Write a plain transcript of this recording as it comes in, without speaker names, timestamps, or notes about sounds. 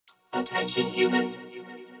Attention human,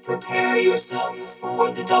 prepare yourself for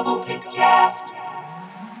the Double Pitcast.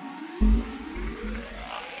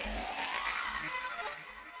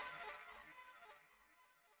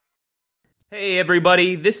 Hey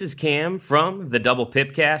everybody, this is Cam from the Double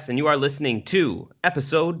Pipcast, and you are listening to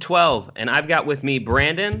episode 12. And I've got with me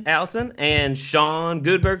Brandon Allison and Sean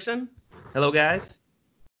Goodbergson. Hello, guys.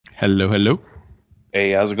 Hello.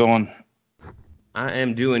 Hey, how's it going? I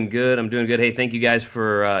am doing good. Hey, thank you guys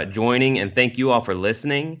for joining, and thank you all for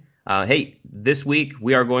listening. Hey, this week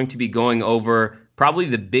we are going to be going over probably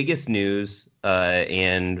the biggest news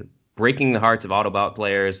and breaking the hearts of Autobot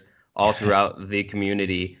players all throughout the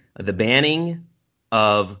community. The banning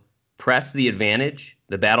of Press the Advantage,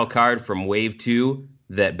 the battle card from Wave 2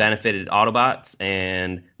 that benefited Autobots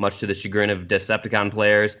and, much to the chagrin of Decepticon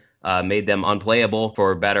players, made them unplayable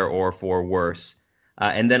for better or for worse.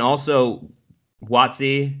 And then also,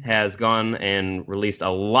 WotC has gone and released a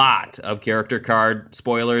lot of character card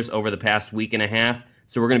spoilers over the past week and a half.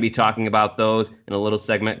 So we're going to be talking about those in a little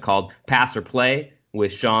segment called Pass or Play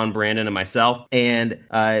with Sean, Brandon, and myself. And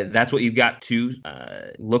that's what you've got to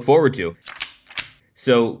look forward to.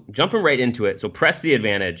 So jumping right into it. So Press the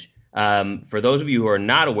Advantage. For those of you who are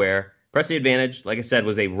not aware, Press the Advantage, like I said,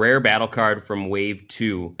 was a rare battle card from Wave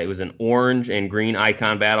 2. It was an orange and green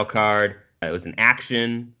icon battle card. It was an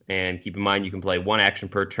action. And keep in mind, you can play one action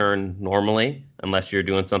per turn normally, unless you're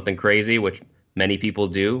doing something crazy, which many people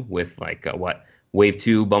do with Wave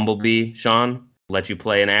 2 Bumblebee, Sean? Let you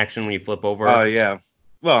play an action when you flip over? Oh, yeah.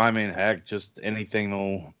 Well, I mean, heck, just anything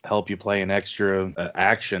will help you play an extra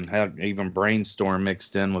action. Heck, even Brainstorm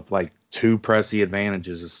mixed in with like 2 Pressy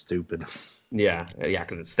advantages is stupid. Yeah,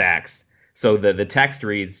 because it stacks. So the text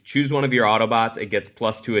reads, choose one of your Autobots. It gets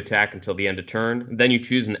 +2 attack until the end of turn. Then you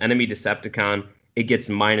choose an enemy Decepticon. It gets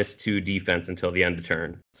 -2 defense until the end of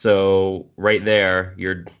turn. So right there,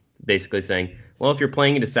 you're basically saying, well, if you're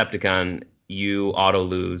playing a Decepticon, you auto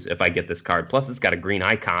lose if I get this card. Plus, it's got a green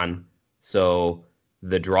icon, so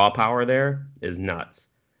the draw power there is nuts.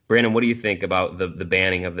 Brandon, what do you think about the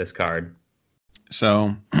banning of this card?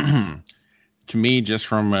 So, to me, just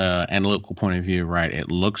from an analytical point of view, right,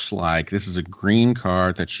 it looks like this is a green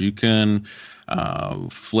card that you can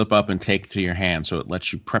flip up and take to your hand. So it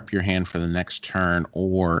lets you prep your hand for the next turn,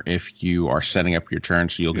 or if you are setting up your turn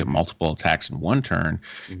so you'll get multiple attacks in one turn,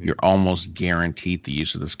 you're almost guaranteed the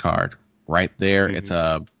use of this card. Right there, it's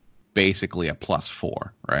basically a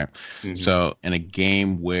 +4, right? So in a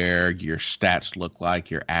game where your stats look like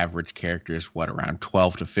your average character is around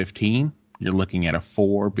 12 to 15, you're looking at a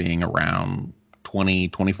 4 being around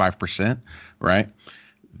 25%, right?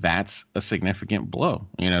 That's a significant blow,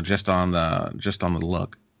 just on the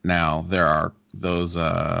look. Now there are those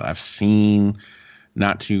I've seen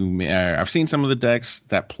some of the decks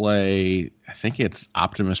that play, I think it's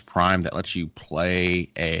Optimus Prime, that lets you play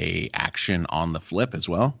a action on the flip as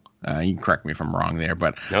well. You can correct me if I'm wrong there,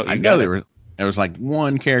 but no, I know there was like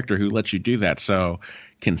one character who lets you do that. So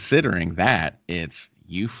considering that, it's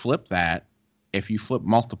you flip that. If you flip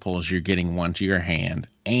multiples, you're getting one to your hand,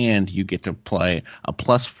 and you get to play a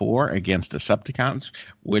 +4 against Decepticons,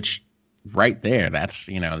 which right there, that's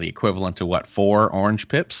the equivalent to 4 orange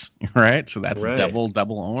pips, right? So that's right.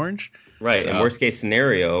 double orange, right? So, and worst case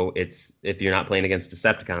scenario, it's if you're not playing against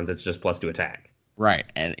Decepticons, it's just +2 attack, right?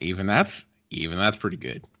 And even that's pretty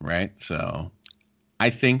good, right? So I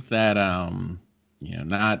think that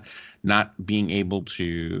not being able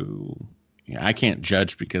to, I can't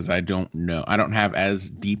judge because I don't know. I don't have as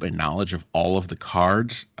deep a knowledge of all of the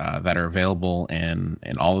cards that are available in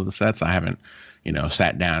all of the sets. I haven't,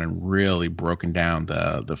 sat down and really broken down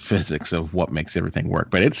the physics of what makes everything work.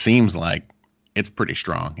 But it seems like it's pretty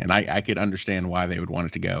strong. And I could understand why they would want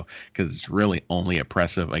it to go, because it's really only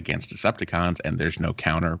oppressive against Decepticons and there's no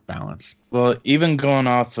counterbalance. Well, even going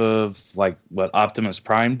off of like what Optimus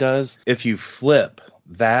Prime does, if you flip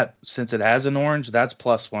that, since it has an orange, that's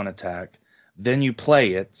 +1 attack. Then you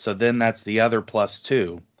play it, so then that's the other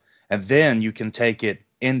 +2. And then you can take it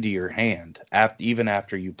into your hand even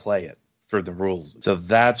after you play it for the rules. So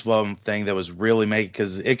that's one thing that was really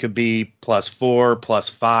because it could be +4,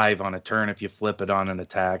 +5 on a turn if you flip it on an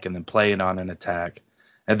attack and then play it on an attack.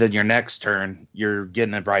 And then your next turn, you're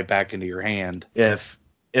getting it right back into your hand. If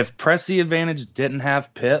Press the Advantage didn't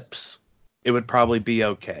have pips, it would probably be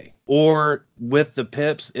okay. Or with the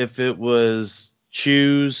pips, if it was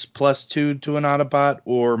choose +2 to an Autobot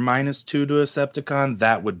or -2 to a Decepticon,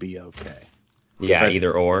 that would be okay. Yeah, but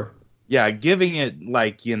either or. Yeah, giving it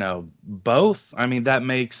both, I mean, that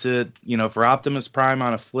makes it, for Optimus Prime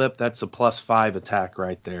on a flip, that's a +5 attack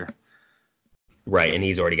right there. Right, and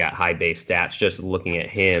he's already got high base stats. Just looking at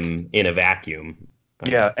him in a vacuum,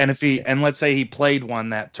 Yeah, and let's say he played one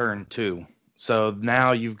that turn too. So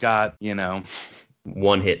now you've got,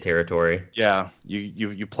 One hit territory. yeah,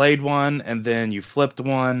 you played one and then you flipped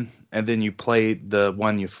one and then you played the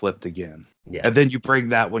one you flipped again. Yeah. And then you bring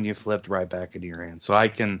that one you flipped right back into your hand. So I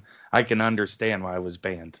can understand why it was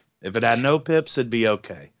banned. If it had no pips, it'd be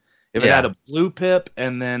okay. If it had a blue pip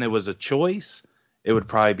and then it was a choice, it would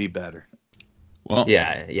probably be better. Well,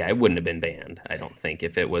 Yeah, it wouldn't have been banned, I don't think,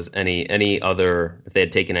 if it was any other, if they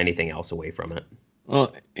had taken anything else away from it.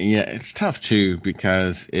 well, yeah, it's tough too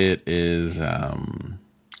because it is.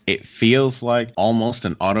 It feels like almost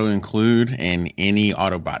an auto include in any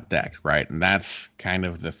Autobot deck, right? And that's kind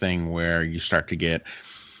of the thing where you start to get,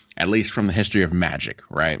 at least from the history of Magic,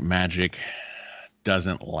 right? Magic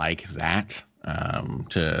doesn't like that.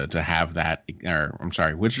 To have that, or I'm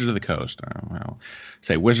sorry, Wizards of the Coast. I'll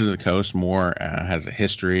say Wizards of the Coast more has a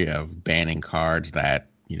history of banning cards that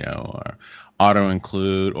auto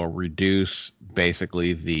include or reduce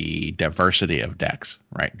basically the diversity of decks,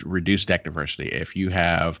 right? Reduce deck diversity. If you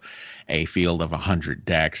have a field of 100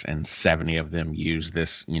 decks and 70 of them use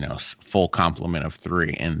this, full complement of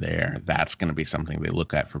 3 in there, that's going to be something they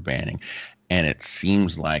look at for banning. And it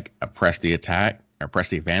seems like a press the attack or press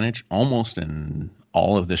the advantage almost in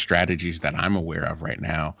all of the strategies that I'm aware of right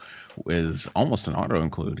now is almost an auto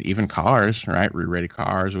include. Even cars, right? Re-ready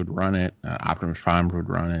cars would run it. Optimus Prime would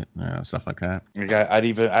run it. Stuff like that. I'd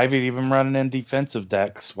even run it in defensive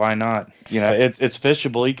decks. Why not? It's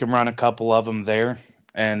fishable. You can run a couple of them there,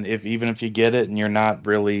 and even if you get it and you're not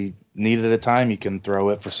really needed at a time, you can throw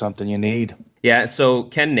it for something you need. Yeah. So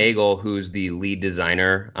Ken Nagel, who's the lead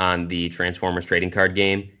designer on the Transformers trading card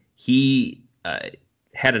game, he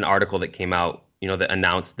had an article that came out, that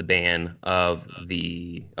announced the ban of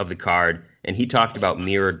the card, and he talked about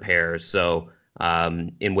mirrored pairs. So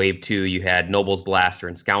in Wave 2, you had Noble's Blaster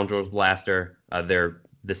and Scoundrel's Blaster. They're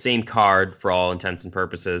the same card for all intents and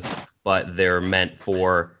purposes, but they're meant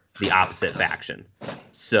for the opposite faction.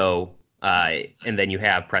 So and then you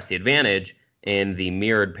have Press the Advantage, and the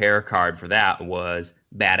mirrored pair card for that was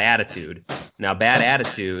Bad Attitude. Now, Bad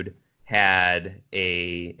Attitude had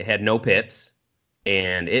no pips,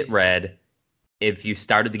 and it read, if you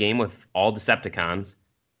started the game with all Decepticons,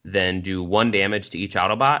 then do 1 damage to each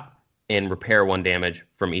Autobot and repair 1 damage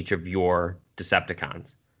from each of your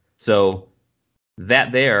Decepticons. So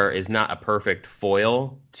that there is not a perfect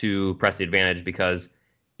foil to Press the Advantage because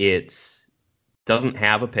it doesn't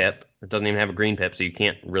have a pip. It doesn't even have a green pip, so you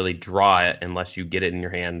can't really draw it unless you get it in your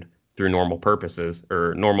hand through normal purposes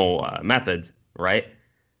or normal methods, right?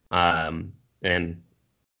 And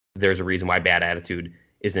there's a reason why Bad Attitude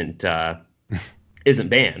isn't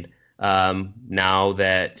banned. Now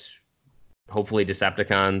that hopefully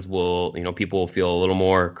Decepticons will, people will feel a little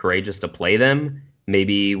more courageous to play them.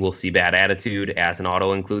 Maybe we'll see Bad Attitude as an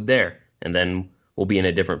auto include there, and then we'll be in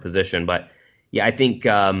a different position. But yeah, I think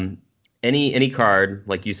any card,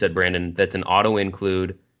 like you said, Brandon, that's an auto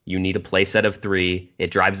include, you need a play set of 3.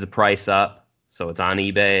 It drives the price up, so it's on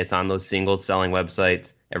eBay, it's on those singles selling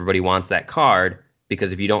websites. Everybody wants that card,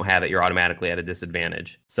 because if you don't have it, you're automatically at a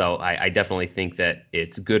disadvantage. So I definitely think that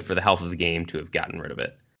it's good for the health of the game to have gotten rid of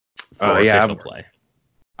it for official play.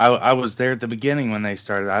 I was there at the beginning when they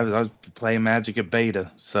started. I was playing Magic at beta,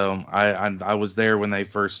 so I was there when they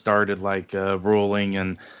first started ruling,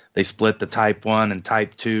 and they split the Type 1 and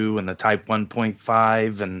Type 2 and the Type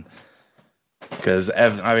 1.5, and because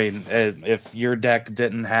if your deck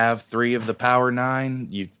didn't have 3 of the Power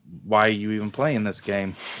 9, why are you even playing this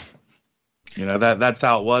game? That's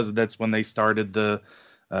how it was. That's when they started the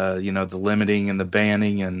limiting and the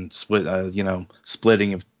banning and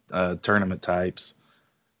splitting of tournament types.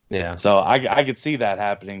 Yeah. So I could see that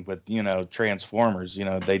happening with Transformers.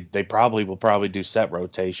 They probably will do set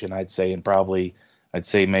rotation. I'd say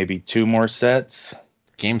maybe 2 more sets.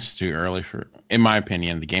 Game's too early in my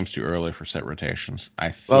opinion, the game's too early for set rotations.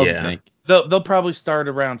 I think they'll probably start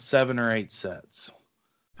around 7 or 8 sets.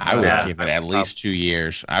 I would give it at least 2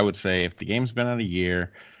 years. I would say if the game's been out a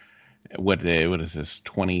year, what is this,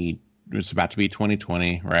 it's about to be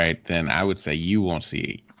 2020, right? Then I would say you won't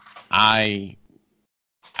see. I,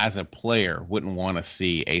 as a player, wouldn't want to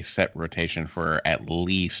see a set rotation for at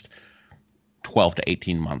least 12 to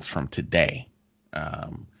 18 months from today.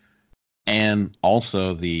 And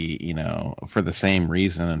also for the same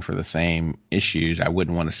reason and for the same issues, I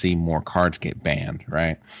wouldn't want to see more cards get banned,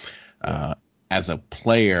 right? As a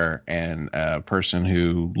player and a person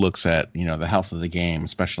who looks at the health of the game,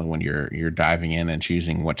 especially when you're diving in and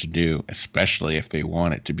choosing what to do, especially if they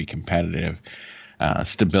want it to be competitive,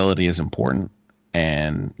 stability is important,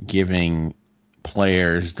 and giving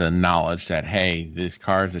players the knowledge that, hey, these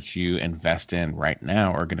cards that you invest in right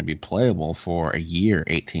now are going to be playable for a year,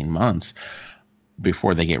 18 months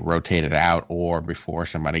before they get rotated out or before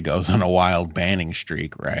somebody goes on a wild banning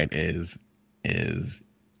streak, right, is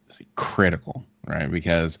critical, right?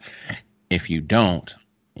 Because if you don't,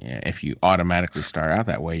 if you automatically start out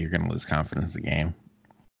that way, you're going to lose confidence in the game.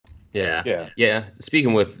 Yeah.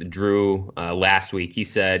 Speaking with Drew last week, he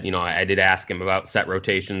said, I did ask him about set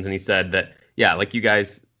rotations, and he said that, like you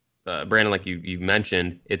guys, Brandon, like you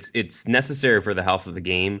mentioned, it's necessary for the health of the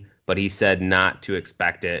game, but he said not to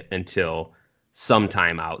expect it until some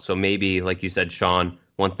time out. So maybe, like you said, Sean,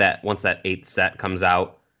 once that 8th set comes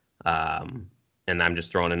out, and I'm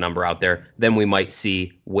just throwing a number out there, then we might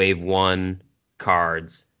see wave 1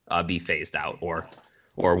 cards be phased out or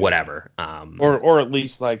whatever. Or at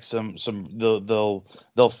least like some they'll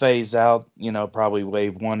phase out, probably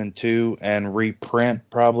wave 1 and 2 and reprint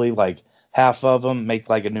probably like half of them, make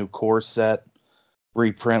like a new core set,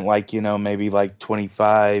 reprint like, maybe like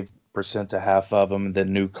 25% to half of them, and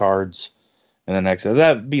then new cards in the next set.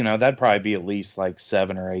 That'd probably be at least like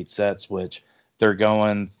 7 or 8 sets, which they're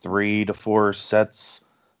going 3 to 4 sets,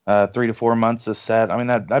 3 to 4 months a set. I mean,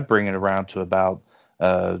 that'd bring it around to about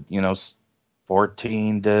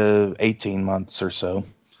 14 to 18 months or so.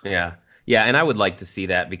 Yeah, and I would like to see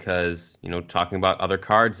that because, talking about other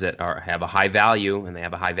cards that have a high value, and they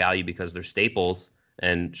have a high value because they're staples,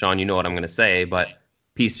 and Sean, you know what I'm going to say, but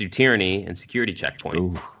Peace Through Tyranny and Security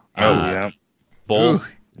Checkpoint. Yeah. Both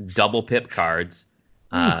double pip cards.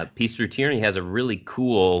 Peace Through Tyranny has a really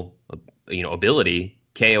cool, ability,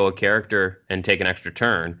 KO a character and take an extra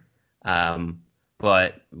turn.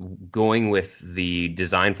 But going with the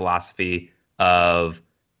design philosophy of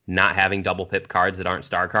not having double pip cards that aren't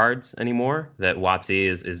star cards anymore, that WotC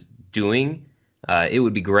is doing, it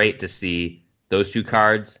would be great to see those 2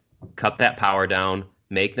 cards, cut that power down,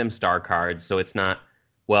 make them star cards, so it's not,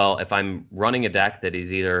 if I'm running a deck that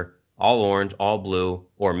is either all orange, all blue,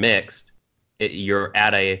 or mixed, you're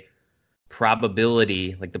at a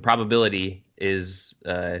probability, like the probability is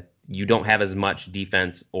you don't have as much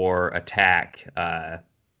defense or attack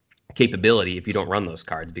capability if you don't run those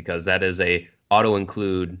cards, because that is a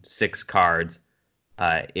auto-include 6 cards,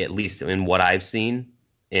 at least in what I've seen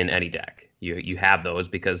in any deck. You have those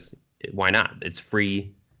because why not? It's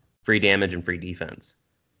free damage and free defense.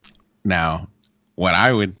 Now, what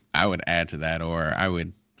I would add to that, or I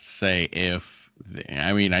would say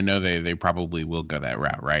I know they probably will go that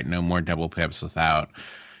route, right? No more double pips without,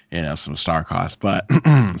 some star cost, but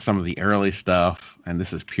some of the early stuff, and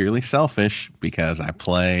this is purely selfish because I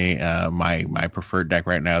play my preferred deck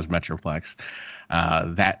right now is Metroplex.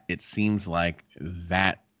 That it seems like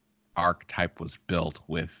that archetype was built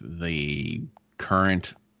with the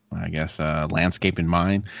current, I guess, landscape in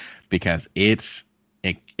mind, because it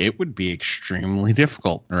would be extremely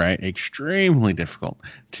difficult, right? Extremely difficult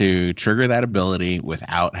to trigger that ability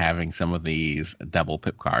without having some of these double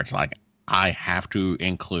pip cards. Like, I have to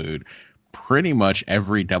include pretty much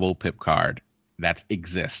every double pip card that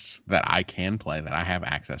exists that I can play, that I have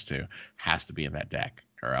access to, has to be in that deck,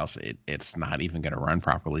 or else it's not even going to run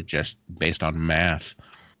properly just based on math.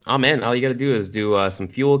 Oh man, all you got to do is do some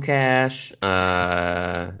fuel cash,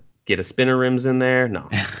 get a spinner rims in there. No,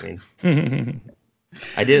 I mean,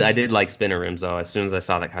 I did like spinner rims though. As soon as I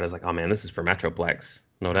saw that card, I was like, oh man, this is for Metroplex,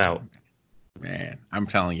 no doubt. Man, I'm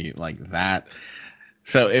telling you, like that.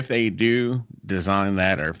 So if they do design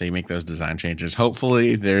that, or if they make those design changes,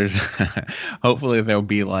 hopefully there'll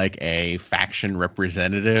be like a faction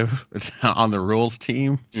representative on the rules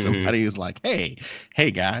team. Mm-hmm. Somebody who's like, hey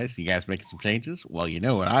guys, you guys making some changes? Well, you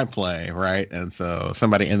know what I play, right? And so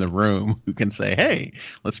somebody in the room who can say, hey,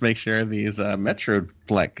 let's make sure these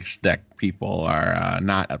Metroplex deck people are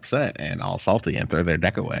not upset and all salty and throw their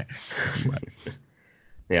deck away.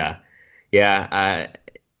 Yeah.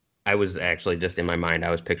 I was actually just in my mind,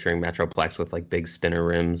 I was picturing Metroplex with like big spinner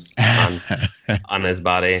rims on his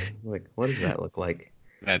body. Like, what does that look like?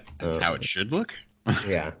 That's how it should look.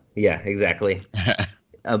 Yeah, exactly.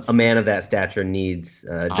 A man of that stature demands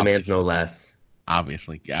no less.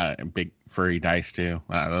 Obviously, big furry dice too.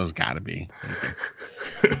 Those got to be.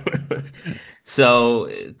 So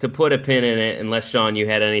to put a pin in it, unless Sean, you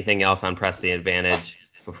had anything else on Press the Advantage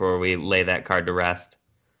before we lay that card to rest.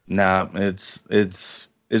 Nah,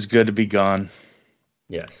 it's good to be gone.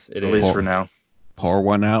 Yes, it is. At least for now. Pour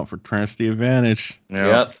one out for Press the Advantage.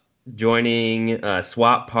 Yep. Joining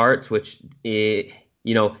Swap Parts, which,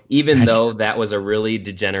 even though that was a really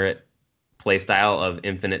degenerate playstyle of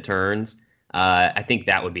infinite turns, I think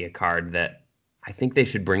that would be a card that I think they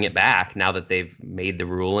should bring it back now that they've made the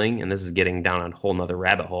ruling. And this is getting down a whole nother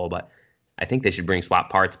rabbit hole, but I think they should bring swap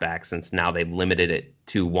parts back, since now they've limited it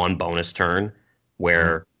to one bonus turn,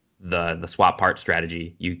 where the swap part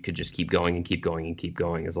strategy, you could just keep going and keep going and keep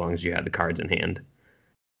going as long as you had the cards in hand.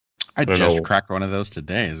 I just cracked one of those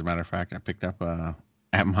today. As a matter of fact, I picked up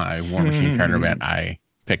at my War Machine card event. I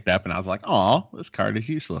picked up and I was like, "Oh, this card is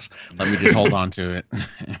useless. Let me just hold on to it."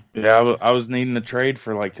 Yeah, I was needing to trade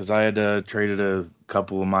for because I had traded a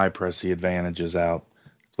couple of my Pressy advantages out.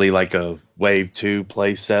 Play like a Wave 2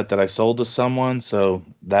 play set that I sold to someone, so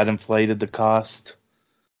that inflated the cost.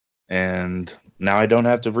 And now I don't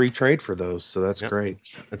have to retrade for those, so that's great.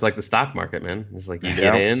 It's like the stock market, man. It's like you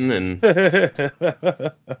get in, and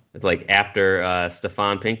it's like after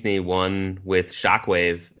Stefan Pinkney won with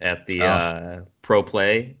Shockwave at the Pro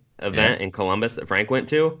Play event in Columbus that Frank went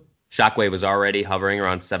to. Shockwave was already hovering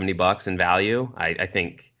around $70 in value. I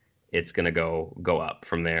think it's gonna go up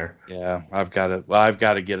from there. Yeah, I've got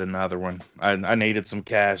to get another one. I needed some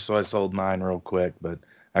cash, so I sold mine real quick, but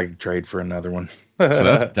I could trade for another one. So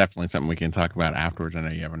that's definitely something we can talk about afterwards. I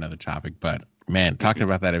know you have another topic, but man, talking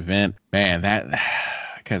about that event, man,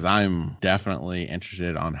 because I'm definitely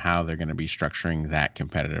interested on how they're going to be structuring that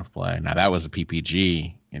competitive play. Now, that was a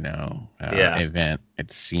PPG, event.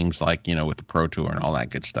 It seems like, with the Pro Tour and all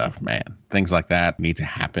that good stuff, man, things like that need to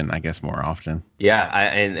happen, I guess, more often. Yeah,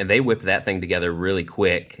 and they whipped that thing together really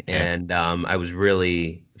quick, and I was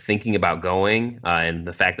really thinking about going, and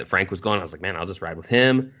the fact that Frank was going, I was like, man, I'll just ride with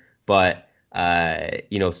him. But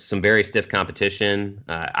some very stiff competition.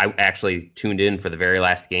 I actually tuned in for the very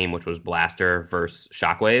last game, which was Blaster versus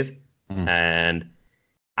Shockwave, and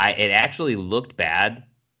it actually looked bad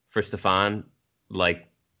for Stefan, like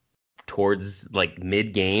towards like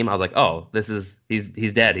mid game. I was like, oh,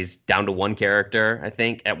 he's dead. He's down to one character, I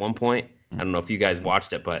think, at one point. I don't know if you guys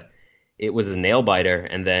watched it, but it was a nail biter,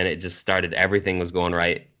 and then it just started. Everything was going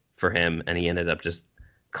right for him, and he ended up just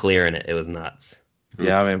clearing it. It was nuts.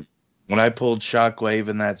 Yeah, I mean, when I pulled Shockwave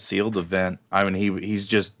in that sealed event, I mean he's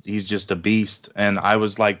just a beast, and I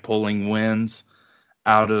was like pulling wins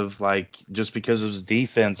out of like just because of his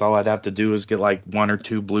defense. All I'd have to do is get like 1 or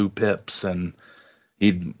 2 blue pips, and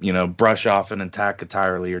he'd brush off an attack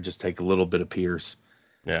entirely or just take a little bit of pierce.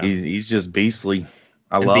 Yeah, he's just beastly.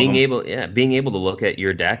 I love being him. being able to look at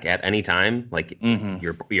your deck at any time, like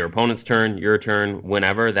your opponent's turn, your turn,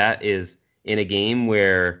 whenever. That is in a game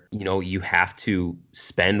where you have to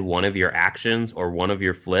spend one of your actions or one of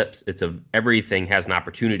your flips. Everything has an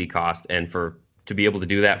opportunity cost, and to be able to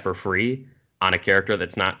do that for free on a character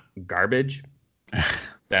that's not garbage,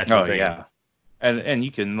 that's insane. Yeah. And you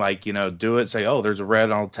can do it, say, oh, there's a red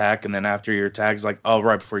on attack, and then after your attack's like, oh,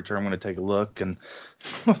 right before your turn, I'm going to take a look. And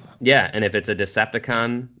yeah, and if it's a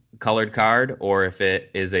Decepticon colored card, or if it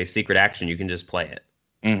is a secret action, you can just play it.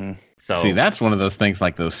 Mm-hmm. So see, that's one of those things,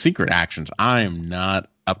 like those secret actions. I am not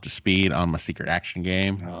up to speed on my secret action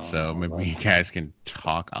game, so maybe you guys can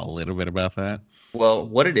talk a little bit about that. Well,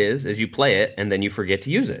 what it is you play it, and then you forget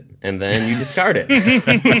to use it, and then you discard it.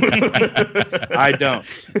 I don't.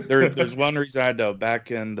 There's one reason I don't.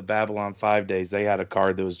 Back in the Babylon 5 days, they had a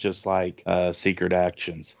card that was just like secret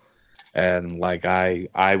actions, and like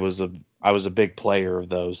I was a big player of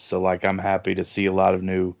those. So like I'm happy to see a lot of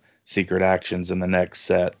new secret actions in the next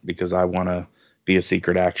set, because I want to be a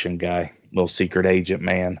secret action guy, little secret agent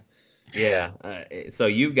man. Yeah, so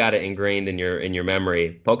you've got it ingrained in your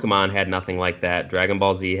memory. Pokemon had nothing like that. Dragon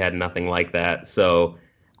Ball Z had nothing like that. So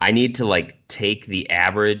I need to take the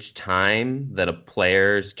average time that a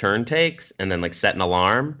player's turn takes, and then set an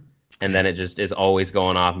alarm, and then it just is always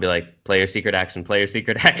going off and be like, play your secret action, play your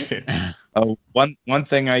secret action. Oh, one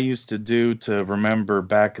thing I used to do to remember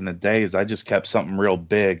back in the day is I just kept something real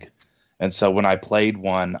big. And so when I played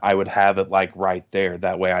one, I would have it right there.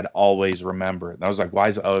 That way I'd always remember it. And I was like, why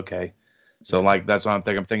is it? Oh, okay. So that's what I'm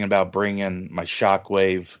thinking. I'm thinking about bringing my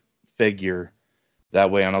Shockwave figure. That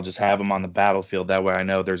way, and I'll just have him on the battlefield. That way I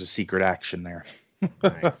know there's a secret action there.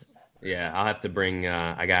 Nice. Yeah, I'll have to bring,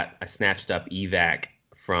 I snatched up Evac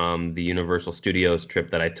from the Universal Studios trip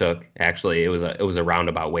that I took. Actually, it was a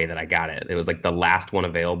roundabout way that I got it. It was the last one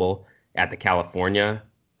available at the California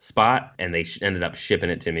spot, and they ended up shipping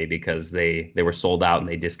it to me because they were sold out and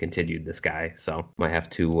they discontinued this guy. So might have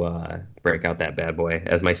to break out that bad boy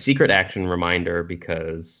as my secret action reminder,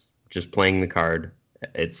 because just playing the card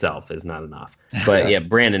itself is not enough. But yeah,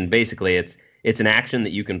 Brandon, basically it's an action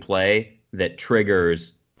that you can play that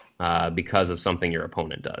triggers because of something your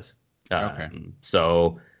opponent does. Okay.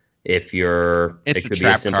 So if it could be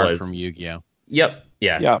as simple as from Yu-Gi-Oh. Yep.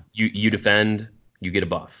 Yeah. You defend, you get a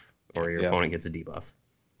buff, or your opponent gets a debuff.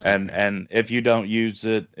 And if you don't use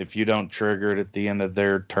it, if you don't trigger it at the end of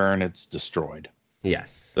their turn, it's destroyed.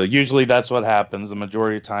 Yes. So usually that's what happens. The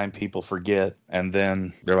majority of the time people forget, and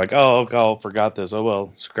then they're like, oh, forgot this. Oh,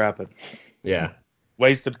 well, scrap it. Yeah.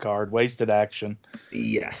 Wasted card, wasted action.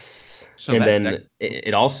 Yes. So And that then deck,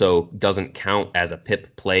 it also doesn't count as a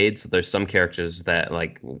pip played. So there's some characters that,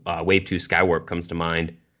 like Wave 2 Skywarp comes to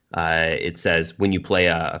mind. It says when you play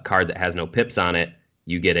a card that has no pips on it,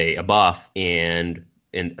 you get a buff, and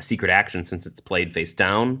in a secret action, since it's played face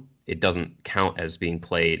down, it doesn't count as being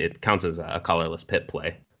played. It counts as a colorless pip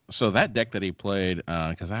play. so that deck that he played,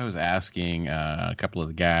 because I was asking a couple of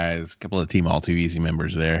the guys, a couple of Team All Too Easy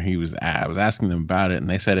members there, I was asking them about it, and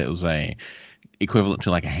they said it was a equivalent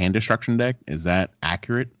to like a hand destruction deck. Is that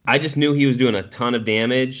accurate? I just knew he was doing a ton of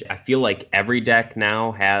damage. I feel like every deck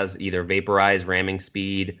now has either Vaporize, Ramming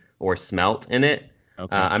Speed, or Smelt in it.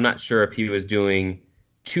 Okay. I'm not sure if he was doing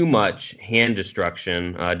too much hand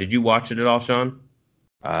destruction. Did you watch it at all, Sean?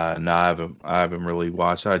 No, I haven't really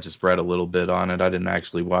watched. I just read a little bit on it. I didn't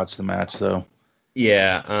actually watch the match though.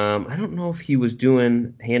 Yeah, I don't know if he was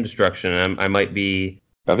doing hand destruction. I might be.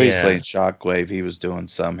 If he's Yeah. playing Shockwave, he was doing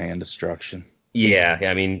some hand destruction. Yeah,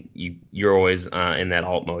 I mean, you're always in that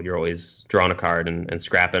alt mode. You're always drawing a card and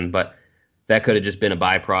scrapping, but that could have just been a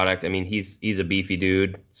byproduct. I mean, he's a beefy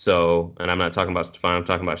dude. So, and I'm not talking about Stefan. I'm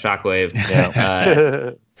talking about Shockwave.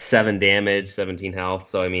 Yeah. 7 damage, 17 health.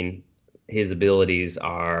 So, I mean, his abilities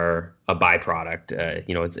are a byproduct.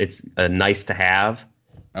 It's a nice to have.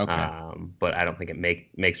 Okay. But I don't think it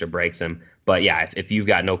makes or breaks him. But yeah, if you've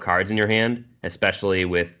got no cards in your hand, especially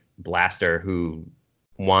with Blaster, who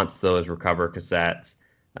wants those recover cassettes,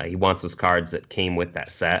 he wants those cards that came with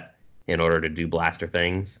that set in order to do Blaster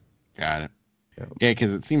things. Got it. Yeah. Yeah,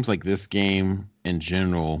 because it seems like this game in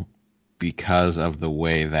general, because of the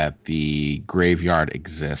way that the graveyard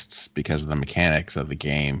exists, because of the mechanics of the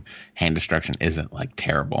game, hand destruction isn't like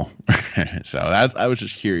terrible. So I was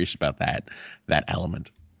just curious about that element.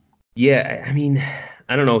 Yeah, I mean,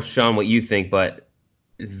 I don't know, Sean, what you think, but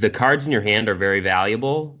the cards in your hand are very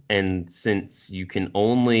valuable, and since you can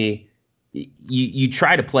only you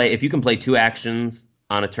try to play, if you can play 2 actions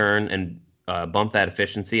on a turn and bump that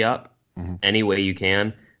efficiency up any way you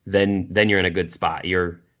can, then you're in a good spot.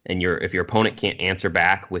 If your opponent can't answer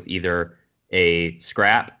back with either a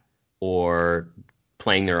scrap or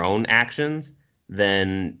playing their own actions,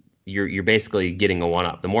 then you're basically getting a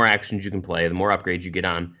 1-up. The more actions you can play, the more upgrades you get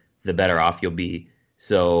on, the better off you'll be.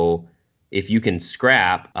 So if you can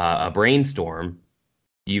scrap a Brainstorm,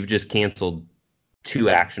 you've just canceled 2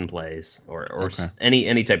 action plays or Okay.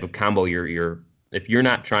 any type of combo. If you're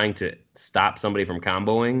not trying to stop somebody from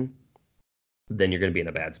comboing, then you're going to be in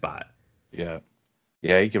a bad spot. Yeah.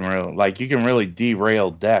 Yeah, you can really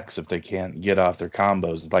derail decks if they can't get off their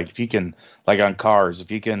combos. Like if you can, like on cars,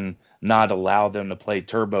 if you can not allow them to play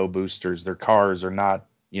turbo boosters, their cars are not,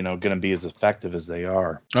 going to be as effective as they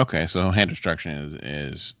are. Okay, so hand destruction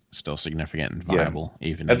is still significant and Yeah. viable,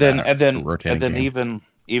 even And in then a rotating game.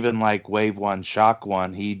 even like Wave 1, Shock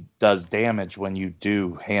 1, he does damage when you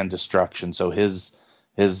do hand destruction. So his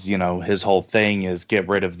whole thing is get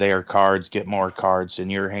rid of their cards, get more cards in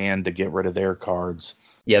your hand to get rid of their cards.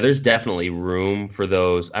 Yeah, there's definitely room for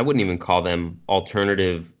those. I wouldn't even call them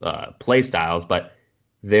alternative play styles, but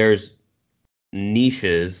there's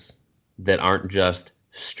niches that aren't just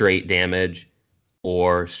straight damage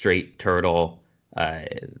or straight turtle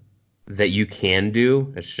that you can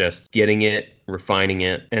do. It's just getting it, refining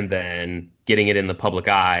it, and then getting it in the public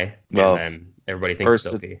eye, Well, and then everybody thinks it's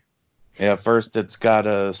first OP. Yeah, first it's got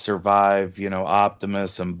to survive,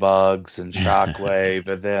 Optimus and Bugs and Shockwave,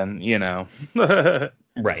 and then,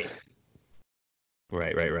 Right.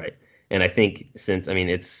 And I think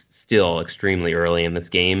it's still extremely early in this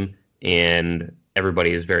game, and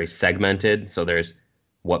everybody is very segmented. So there's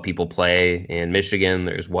what people play in Michigan,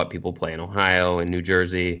 there's what people play in Ohio and New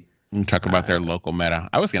Jersey. You talk about their local meta.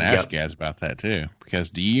 I was going to Yep. ask you guys about that too,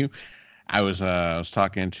 because I was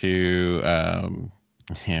talking to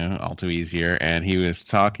All Too Easier, and he was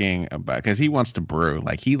talking about, because he wants to brew,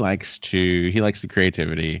 like he likes the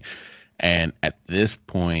creativity, and at this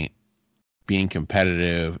point, being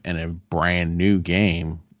competitive in a brand new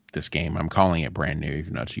game, this game I'm calling it brand new,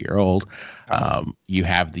 even though it's a year old, you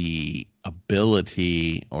have the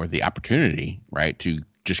ability or the opportunity, right, to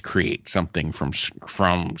just create something from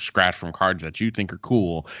scratch from cards that you think are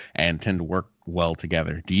cool and tend to work well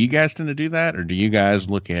together. Do you guys tend to do that, or do you guys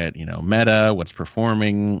look at meta, what's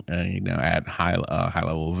performing, at high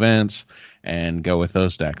level events, and go with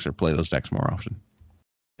those decks or play those decks more often?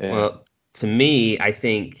 Yeah. Well, to me, I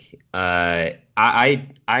think I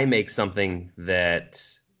make something that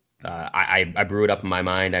I brew it up in my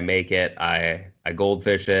mind. I make it, I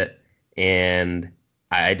goldfish it, and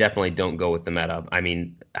I definitely don't go with the meta. I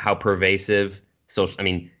mean, how pervasive social. I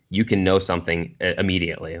mean, you can know something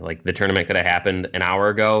immediately. Like the tournament could have happened an hour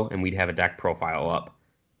ago, and we'd have a deck profile up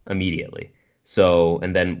immediately. So,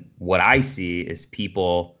 and then what I see is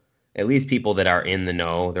people, at least people that are in the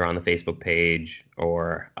know, they're on the Facebook page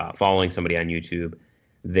or following somebody on YouTube.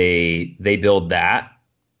 They build that,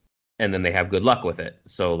 and then they have good luck with it.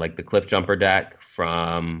 So, like the Cliff Jumper deck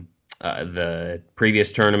from the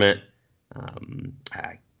previous tournament.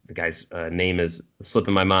 The guy's name is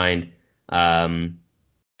slipping my mind,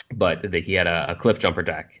 but he had a Cliff Jumper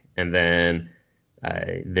deck, and then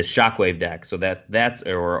this Shockwave deck. So that's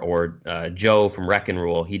Joe from Wreck and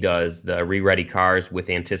Rule. He does the re-ready cars with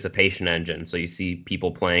Anticipation Engine. So you see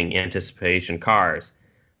people playing Anticipation cars.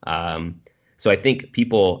 So I think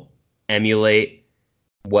people emulate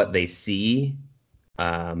what they see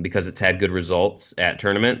because it's had good results at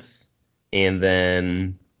tournaments, and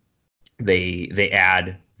then they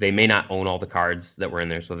add. They may not own all the cards that were in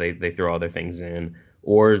there, so they throw other things in,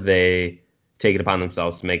 or they take it upon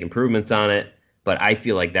themselves to make improvements on it. But I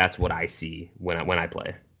feel like that's what I see when I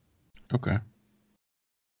play. Okay.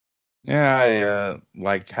 Yeah, I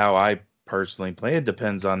like how I personally play. It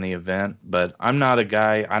depends on the event, but I'm not a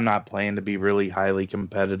guy. I'm not playing to be really highly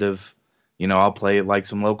competitive. I'll play like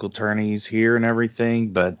some local tourneys here and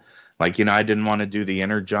everything, but like I didn't want to do the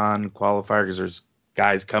Energon qualifier because there's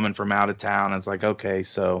guys coming from out of town. It's like, okay,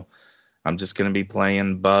 so I'm just going to be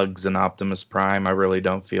playing Bugs and Optimus Prime. I really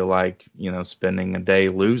don't feel like, spending a day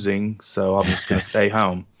losing, so I'm just going to stay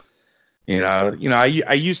home.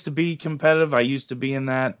 I used to be competitive. I used to be in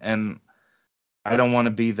that, and I don't want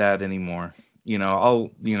to be that anymore.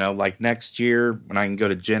 I'll, like next year when I can go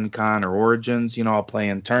to Gen Con or Origins, I'll play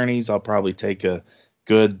in tourneys. I'll probably take a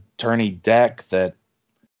good tourney deck that,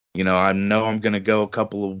 I know I'm going to go a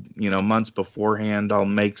couple of, months beforehand. I'll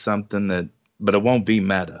make something but it won't be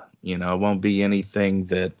meta. It won't be anything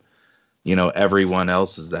that, everyone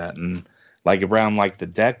else is that. And like around like the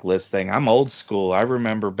deck list thing, I'm old school. I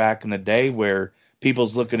remember back in the day where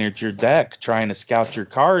people's looking at your deck, trying to scout your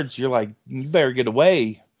cards. You're like, you better get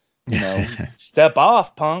away, step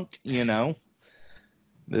off, punk,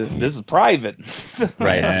 this is private.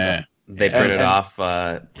 Right. Yeah. They print it off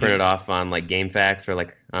on like GameFAQs or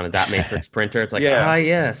like on a dot matrix printer. It's like, Yeah.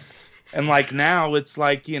 Yes. And like now it's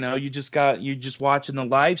like, you just watching the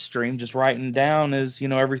live stream, just writing down as,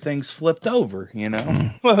 everything's flipped over,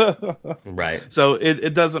 Right. So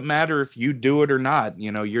it doesn't matter if you do it or not,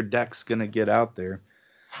 your deck's going to get out there.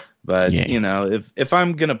 But, Yeah. if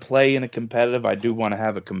I'm going to play in a competitive, I do want to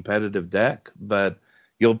have a competitive deck, but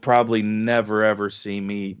you'll probably never ever see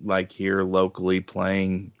me like here locally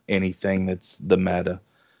playing anything that's the meta.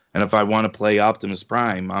 And if I want to play Optimus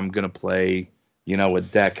Prime, I'm going to play, a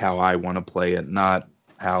deck how I want to play it, not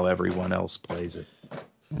how everyone else plays it.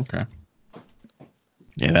 Okay.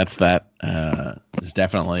 Yeah, that's that. It's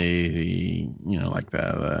definitely like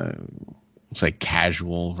the it's like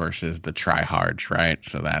casual versus the tryhards, right?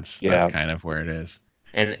 So that's kind of where it is.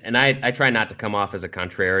 And I try not to come off as a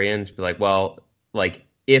contrarian, to be like, well, like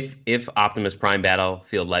if Optimus Prime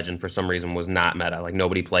Battlefield Legend for some reason was not meta, like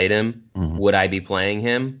nobody played him, would I be playing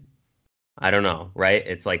him? I don't know, right?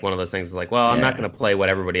 It's like one of those things. It's like, well, I'm not going to play what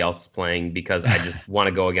everybody else is playing because I just want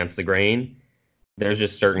to go against the grain. There's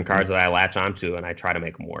just certain cards that I latch onto and I try to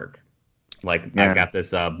make them work. Like I've got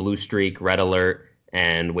this Blue Streak, Red Alert,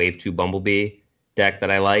 and Wave 2 Bumblebee deck that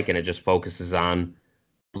I like, and it just focuses on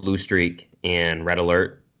Blue Streak and Red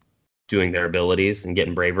Alert doing their abilities and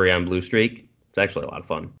getting bravery on Blue Streak. It's actually a lot of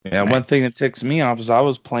fun. Yeah, one thing that ticks me off is I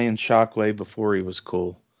was playing Shockwave before he was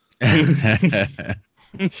cool.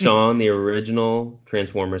 Sean, the original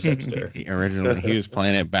Transformers hipster. The original, he was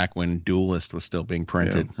playing it back when Duelist was still being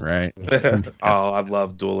printed, right? Oh, I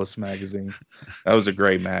love Duelist magazine. That was a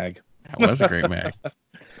great mag. That was a great mag.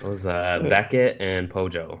 It was Beckett and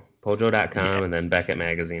Pojo. Pojo.com and then Beckett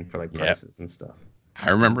magazine for like prices and stuff. I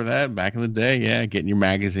remember that back in the day. Yeah, getting your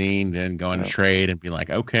magazine, then going to trade and be like,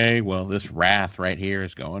 okay, well, this Wrath right here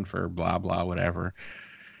is going for blah blah whatever.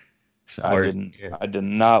 So I did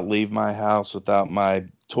not leave my house without my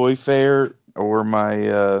Toy Fair or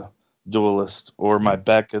my Duelist or my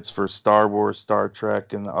Beckett's for Star Wars, Star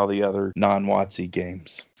Trek, and all the other non-WotC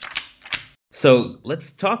games. So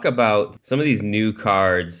let's talk about some of these new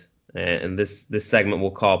cards, and this segment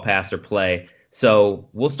we'll call Pass or Play. So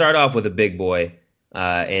we'll start off with a big boy.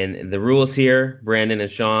 And the rules here, Brandon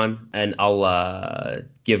and Sean, and I'll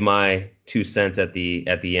give my 2 cents at the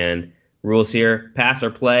end. Rules here: pass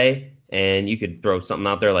or play, and you could throw something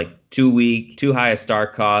out there like too weak, too high a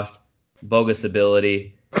start cost, bogus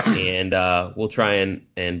ability, and we'll try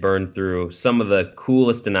and burn through some of the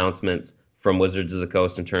coolest announcements from Wizards of the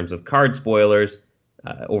Coast in terms of card spoilers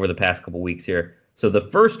over the past couple weeks here. So the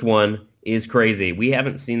first one is crazy. We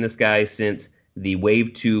haven't seen this guy since the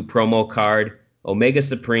Wave 2 promo card. Omega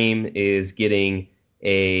Supreme is getting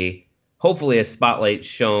hopefully a spotlight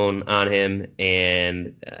shown on him,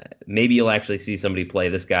 and maybe you'll actually see somebody play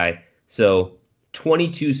this guy. So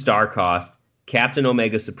 22 star cost, Captain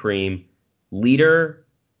Omega Supreme, leader,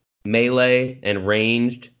 melee, and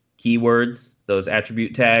ranged keywords, those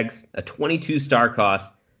attribute tags, a 22 star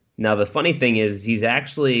cost. Now, the funny thing is he's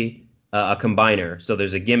actually a combiner. So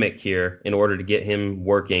there's a gimmick here. In order to get him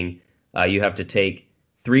working, you have to take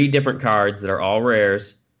 3 different cards that are all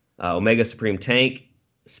rares, Omega Supreme Tank,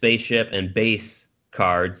 Spaceship, and Base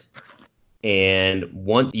cards. And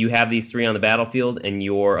once you have these 3 on the battlefield and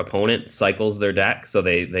your opponent cycles their deck, so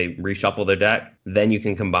they reshuffle their deck, then you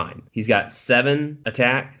can combine. He's got 7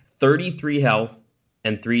 attack, 33 health,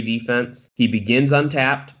 and 3 defense. He begins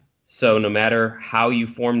untapped, so no matter how you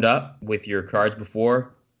formed up with your cards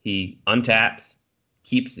before, he untaps,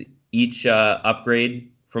 keeps each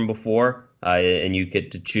upgrade from before, and you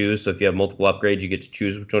get to choose. So if you have multiple upgrades, you get to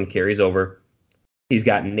choose which one carries over. He's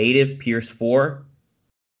got native Pierce 4.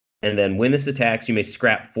 And then when this attacks, you may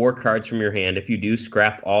scrap 4 cards from your hand. If you do,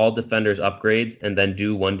 scrap all defenders' upgrades and then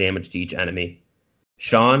do 1 damage to each enemy.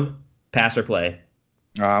 Sean, pass or play?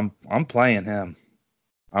 I'm playing him.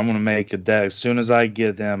 I'm going to make a deck. As soon as I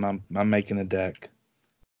get him, I'm making a deck.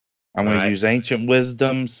 I'm going to use Ancient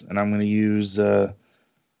Wisdoms, and I'm going to use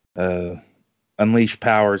Unleash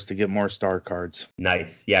Powers to get more star cards.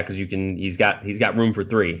 Nice. Yeah, because he's got room for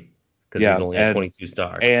 3. Because he's only at 22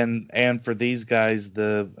 stars. And for these guys,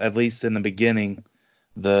 at least in the beginning,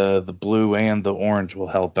 the blue and the orange will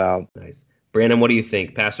help out. Nice. Brandon, what do you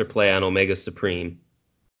think? Pass or play on Omega Supreme?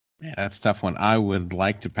 Yeah, that's a tough one. I would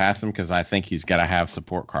like to pass him because I think he's got to have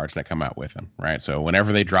support cards that come out with him, right? So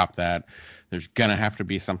whenever they drop that, there's going to have to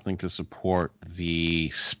be something to support the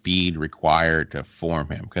speed required to form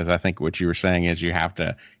him. Because I think what you were saying is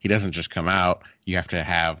he doesn't just come out, you have to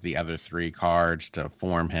have the other 3 cards to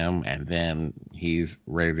form him, and then he's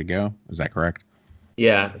ready to go. Is that correct?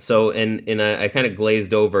 Yeah, so and I kind of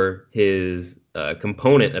glazed over his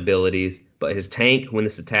component abilities, but his tank, when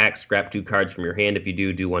this attacks, scrap 2 cards from your hand. If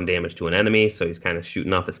you do 1 damage to an enemy, so he's kind of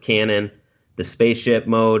shooting off his cannon. The spaceship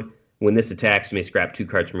mode, when this attacks, you may scrap 2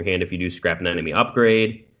 cards from your hand. If you do, scrap an enemy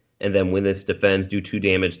upgrade. And then when this defends, do 2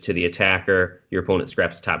 damage to the attacker. Your opponent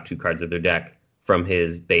scraps the top 2 cards of their deck from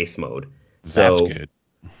his base mode. That's good.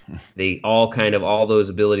 All those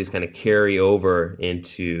abilities kind of carry over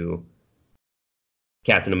into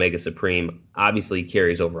Captain Omega Supreme. Obviously, he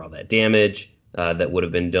carries over all that damage that would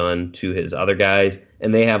have been done to his other guys.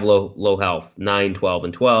 And they have low health, 9, 12,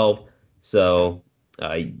 and 12. So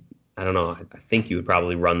I don't know. I think you would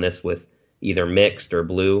probably run this with either mixed or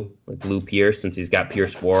blue, like blue Pierce, since he's got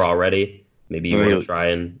Pierce 4 already. Maybe you want to try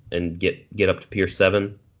and get up to Pierce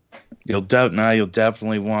 7. You'll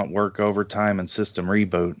definitely want work overtime and system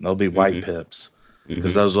reboot. They'll be white pips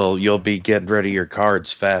because you'll be getting rid of your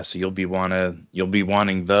cards fast. So you'll be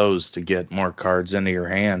wanting those to get more cards into your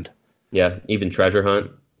hand. Yeah, even treasure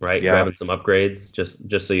hunt, right? Yeah. Grabbing some upgrades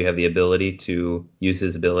just so you have the ability to use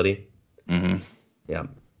his ability. Mm-hmm. Yeah.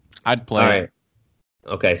 I'd play. All right.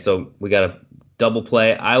 Okay, so we got a double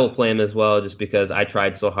play. I will play him as well just because I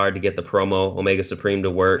tried so hard to get the promo Omega Supreme to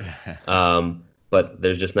work. But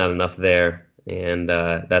there's just not enough there, and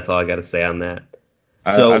that's all I got to say on that.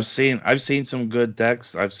 So I've seen some good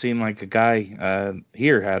decks. I've seen like a guy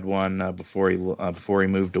here had one before he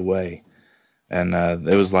moved away, and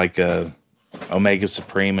it was like a Omega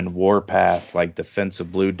Supreme and Warpath, like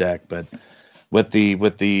defensive blue deck, but with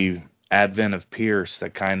the advent of Pierce,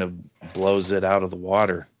 that kind of blows it out of the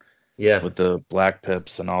water. Yeah, with the black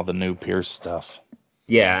pips and all the new Pierce stuff.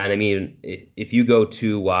 Yeah, and I mean, if you go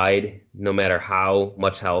too wide, no matter how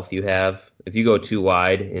much health you have, if you go too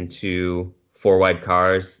wide into 4 wide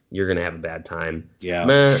cars, you're gonna have a bad time.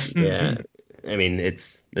 Yeah, yeah. I mean,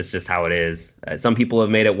 it's just how it is. Some people have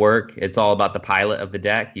made it work. It's all about the pilot of the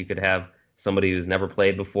deck. You could have somebody who's never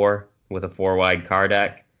played before with a 4 wide car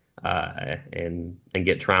deck, and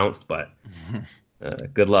get trounced, but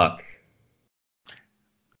good luck.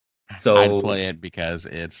 So I'd play it because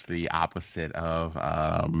it's the opposite of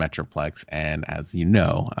Metroplex, and as you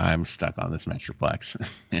know, I'm stuck on this Metroplex.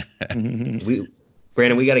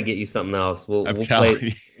 Brandon, we got to get you something else. We'll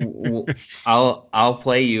play. I'll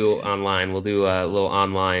play you online. We'll do a little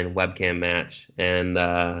online webcam match, and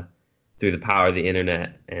through the power of the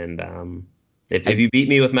internet. And if you beat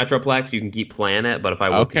me with Metroplex, you can keep playing it. But if I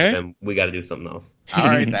win, then we got to do something else. All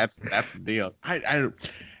right, that's the deal. I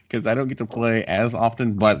because I don't get to play as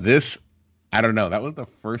often, but this I don't know. That was the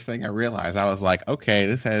first thing I realized. I was like, okay,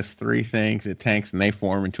 this has three things. It tanks and they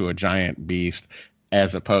form into a giant beast,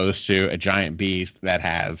 as opposed to a giant beast that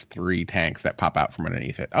has three tanks that pop out from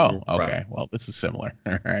underneath it. Oh, okay. Right. Well, this is similar.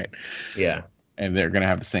 All right. Yeah. And they're going to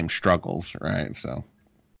have the same struggles, right?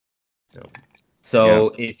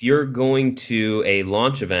 So if you're going to a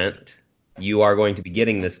launch event, you are going to be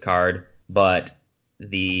getting this card, but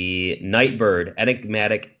the Nightbird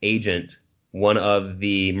Enigmatic Agent, one of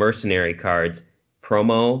the mercenary cards,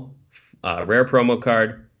 rare promo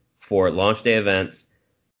card for launch day events,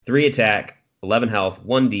 3 attack, 11 health,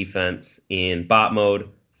 1 defense in bot mode,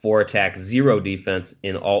 4 attack, 0 defense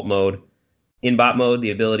in alt mode. In bot mode,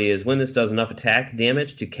 the ability is when this does enough attack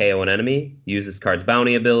damage to KO an enemy, use this card's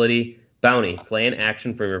bounty ability. Bounty, play an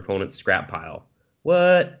action from your opponent's scrap pile.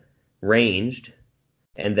 What? Ranged.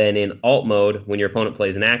 And then in alt mode, when your opponent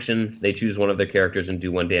plays an action, they choose one of their characters and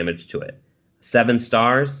do 1 damage to it. 7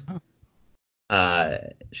 stars.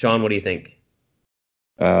 Sean, what do you think?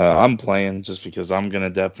 I'm playing just because I'm going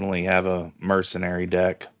to definitely have a mercenary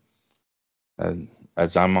deck.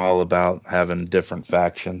 As I'm all about having different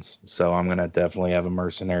factions. So I'm going to definitely have a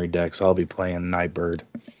mercenary deck. So I'll be playing Nightbird.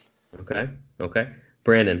 Okay.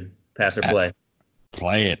 Brandon, pass or play?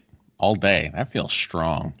 Play it all day. That feels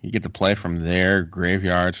strong. You get to play from their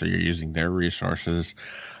graveyard, so you're using their resources.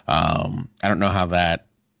 I don't know how that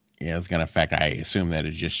is going to affect. I assume that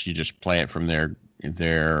you just play it from their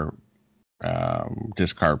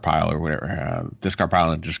discard pile or whatever. Discard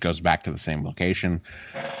pile, and it just goes back to the same location.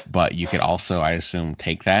 But you could also, I assume,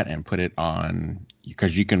 take that and put it on,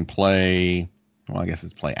 because you can play. Well, I guess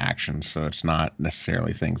it's play actions, so it's not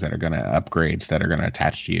necessarily things that are going to upgrades that are going to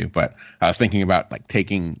attach to you. But I was thinking about like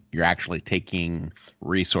you're actually taking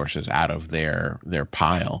resources out of their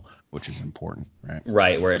pile, which is important, right?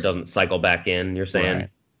 Right, where it doesn't cycle back in, you're saying? Right.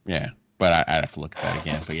 Yeah, but I'd have to look at that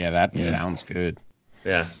again. But yeah, that sounds good.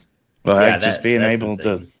 Yeah. Well, Yeah, just being able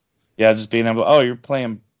insane. oh, you're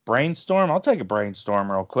playing Brainstorm? I'll take a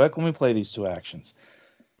Brainstorm real quick. Let me play these 2 actions.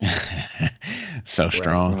 So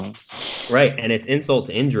strong. Right, and it's insult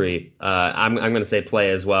to injury. I'm going to say play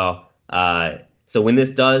as well. So when this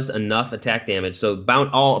does enough attack damage, so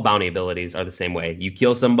all bounty abilities are the same way. You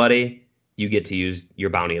kill somebody, you get to use your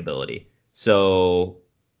bounty ability. So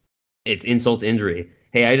it's insult to injury.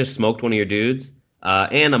 Hey, I just smoked one of your dudes,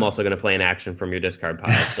 and I'm also going to play an action from your discard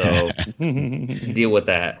pile. So deal with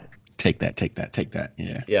that. Take that.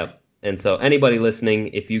 Yeah. Yep. And so anybody listening,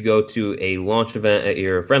 if you go to a launch event at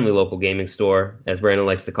your friendly local gaming store, as Brandon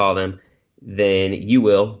likes to call them, then you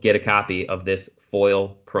will get a copy of this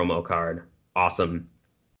foil promo card. Awesome.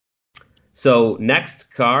 So next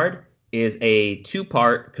card is a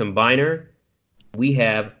 2-part combiner. We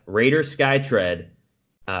have Raider Skytread.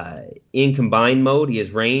 In combined mode, he is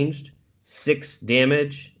ranged, 6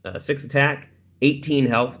 damage, 6 attack, 18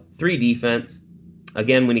 health, 3 defense.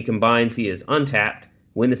 Again, when he combines, he is untapped.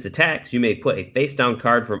 When this attacks, you may put a face-down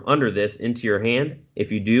card from under this into your hand.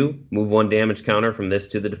 If you do, move 1 damage counter from this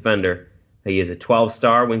to the defender. He is a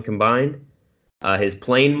 12-star when combined. His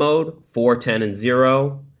plane mode, 4, 10, and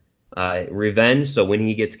 0. Revenge, so when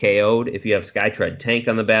he gets KO'd, if you have Skytread tank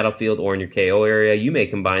on the battlefield or in your KO area, you may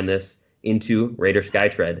combine this into Raider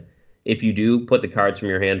Skytread. If you do, put the cards from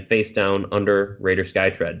your hand face down under Raider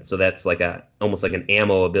Skytread. So that's like almost like an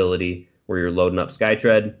ammo ability where you're loading up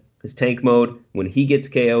Skytread. His tank mode, when he gets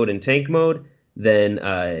KO'd in tank mode, then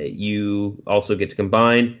you also get to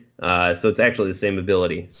combine. So it's actually the same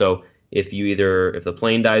ability. So if the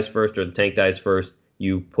plane dies first or the tank dies first,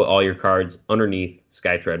 you put all your cards underneath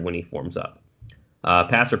Skytread when he forms up.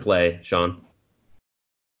 Pass or play, Sean?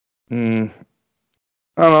 I don't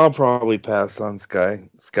know, I'll probably pass on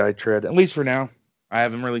Skytread, at least for now. I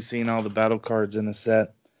haven't really seen all the battle cards in the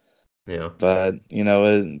set. Yeah. But, I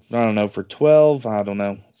don't know, for 12, I don't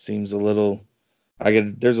know. Seems a little...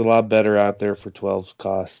 there's a lot better out there for 12's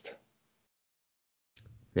cost.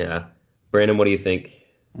 Yeah. Brandon, what do you think?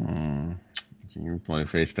 You can play a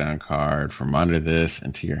face-down card from under this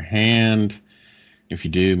into your hand. If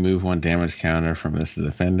you do, move 1 damage counter from this to the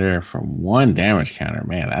defender. From 1 damage counter,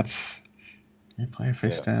 man, that's... You play a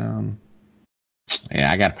face-down...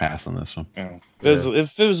 Yeah, I got to pass on this one. Yeah.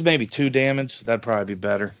 If it was maybe 2 damage, that'd probably be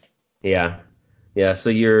better. Yeah. So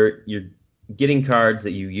you're getting cards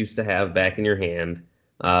that you used to have back in your hand.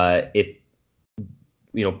 If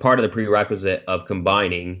part of the prerequisite of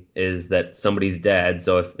combining is that somebody's dead.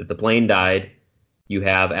 So if the plane died, you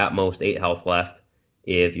have at most 8 health left.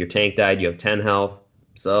 If your tank died, you have 10 health.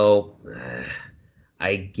 So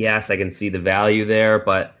I guess I can see the value there,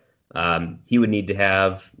 but he would need to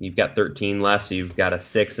have, you've got 13 left, so you've got a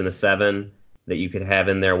 6 and a 7 that you could have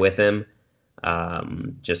in there with him.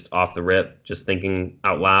 Just off the rip, just thinking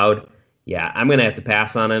out loud. Yeah, I'm going to have to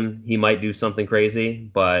pass on him. He might do something crazy,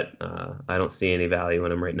 but I don't see any value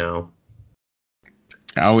in him right now.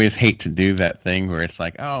 I always hate to do that thing where it's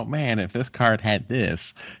like, oh man, if this card had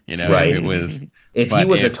this, Right. it was. If he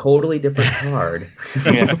was a totally different card.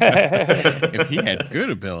 If he had good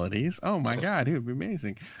abilities, oh my god, he would be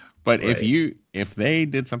amazing. But Right. if they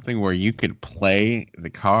did something where you could play the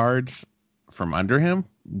cards from under him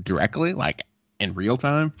directly, like in real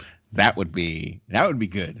time, that would be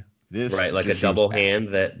good. This Right, like a just double seems bad. hand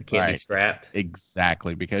that can't be Right. scrapped.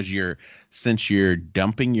 Exactly, because since you're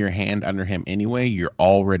dumping your hand under him anyway, you're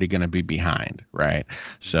already going to be behind, right?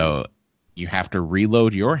 So you have to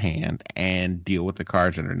reload your hand and deal with the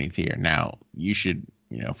cards underneath here. Now, you should,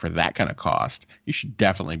 for that kind of cost, you should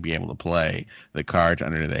definitely be able to play the cards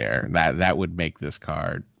under there. That would make this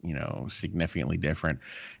card, significantly different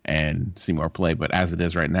and see more play. But as it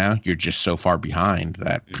is right now, you're just so far behind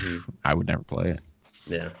that I would never play it.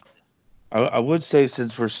 Yeah. I would say,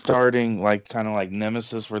 since we're starting kind of like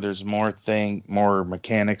Nemesis, where there's more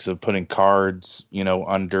mechanics of putting cards,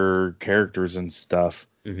 under characters and stuff.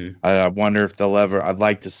 I wonder if I'd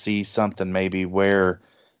like to see something maybe where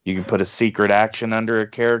you can put a secret action under a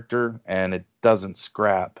character and it doesn't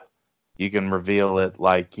scrap. You can reveal it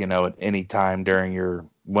at any time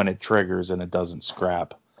when it triggers, and it doesn't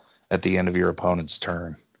scrap at the end of your opponent's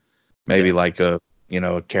turn. Maybe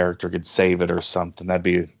a character could save it or something. That'd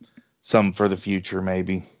be some for the future,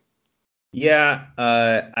 maybe. Yeah,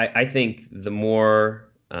 I think the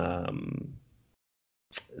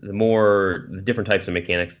different types of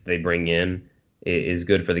mechanics they bring in is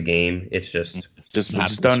good for the game. It's just we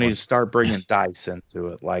just don't need to start bringing dice into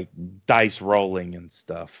it, like dice rolling and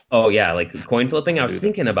stuff. Oh yeah, like coin flipping. I was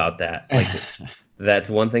thinking about that. Like that's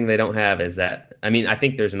one thing they don't have is that. I mean, I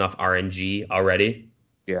think there's enough RNG already.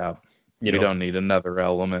 Yeah, we don't need another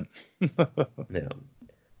element. Yeah.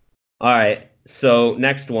 All right, so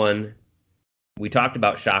next one, we talked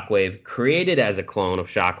about Shockwave. Created as a clone of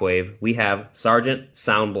Shockwave, we have Sergeant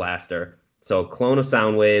Sound Blaster. So clone of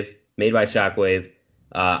Soundwave, made by Shockwave.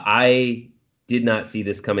 I did not see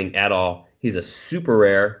this coming at all. He's a super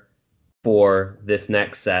rare for this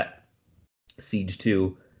next set, Siege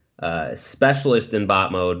 2. Specialist in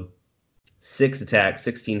bot mode. 6 attack,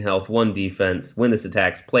 16 health, 1 defense. When this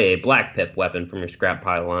attacks, play a black pip weapon from your scrap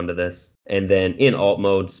pile onto this. And then in alt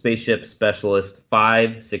mode, Spaceship Specialist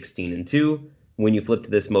 5, 16, and 2. When you flip to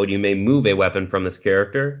this mode, you may move a weapon from this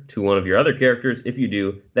character to one of your other characters. If you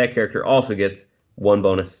do, that character also gets 1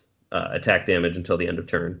 bonus attack damage until the end of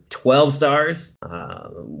turn. 12 stars.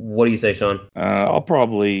 What do you say, Sean? I'll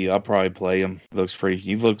probably play him. He looks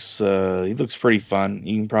pretty fun.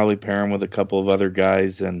 You can probably pair him with a couple of other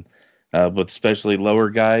guys, and but especially lower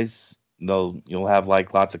guys, you'll have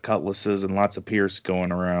lots of cutlasses and lots of pierce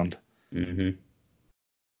going around.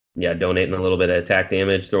 Yeah, donating a little bit of attack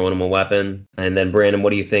damage, throwing him a weapon. And then Brandon, what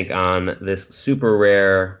do you think on this super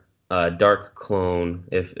rare dark clone?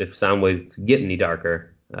 If Soundwave could get any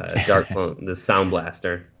darker, dark clone, the Sound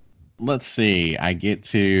Blaster. Let's see. I get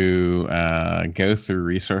to go through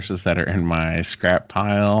resources that are in my scrap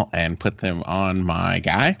pile and put them on my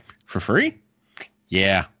guy for free.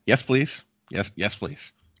 Yeah. Yes, please. Yes,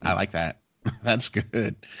 please. I like that. That's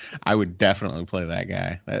good. I would definitely play that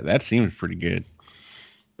guy. That seems pretty good.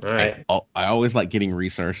 All right. I always like getting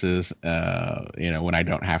resources, when I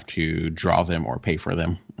don't have to draw them or pay for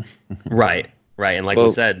them. Right. And like we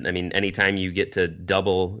said, I mean, anytime you get to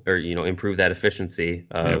double or, improve that efficiency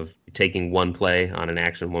of taking 1 play on an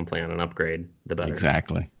action, 1 play on an upgrade, the better.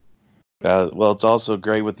 Exactly. Well, it's also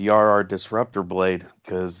great with the RR Disruptor Blade,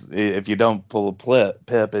 because if you don't pull a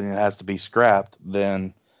pip and it has to be scrapped,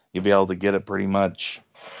 then you'll be able to get it pretty much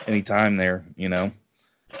anytime there,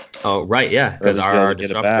 Oh, right, yeah, because just be able RR to get it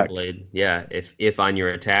Disruptor back. Blade, yeah, if on your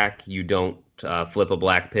attack you don't flip a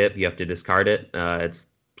black pip, you have to discard it. It's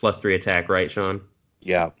 +3 attack, right, Sean?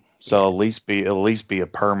 Yeah. So at least be a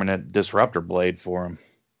permanent Disruptor Blade for him.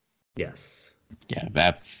 Yes. Yeah,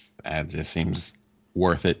 that just seems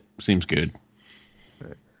worth it. Seems good.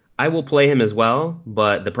 I will play him as well,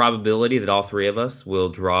 but the probability that all 3 of us will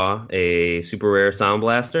draw a super rare Sound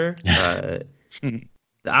Blaster, the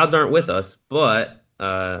odds aren't with us, but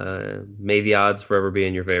may the odds forever be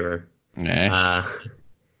in your favor. Yeah.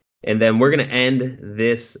 And then we're going to end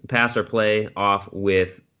this pass or play off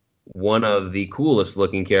with one of the coolest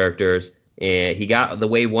looking characters. And he got the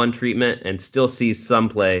Wave 1 treatment and still sees some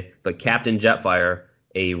play, but Captain Jetfire,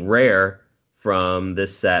 a rare from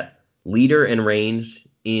this set, leader in range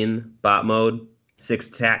in bot mode, 6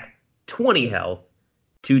 attack, 20 health,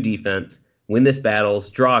 2 defense. Win this battles,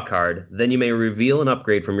 draw a card, then you may reveal an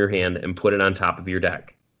upgrade from your hand and put it on top of your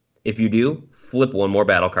deck. If you do, flip one more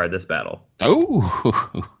battle card this battle.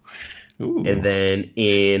 Oh. And then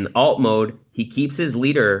in alt mode, he keeps his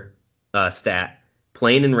leader stat,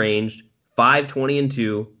 plain and ranged, 5, 20, and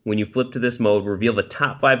 2. When you flip to this mode, reveal the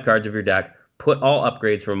top 5 cards of your deck, put all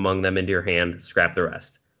upgrades from among them into your hand, scrap the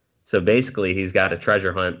rest. So basically, he's got a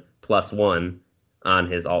treasure hunt +1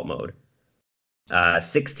 on his alt mode.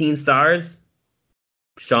 16 stars.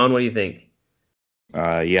 Sean, what do you think?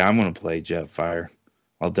 Yeah, I'm going to play Jetfire.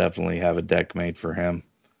 I'll definitely have a deck made for him.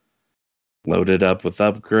 Load it up with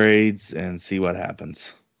upgrades and see what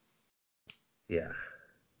happens. Yeah,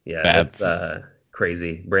 that's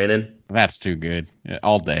crazy. Brandon? That's too good.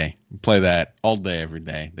 All day. Play that all day, every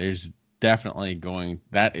day. There's definitely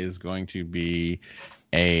that is going to be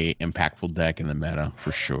a impactful deck in the meta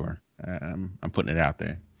for sure. I'm putting it out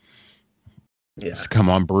there. Yeah. So come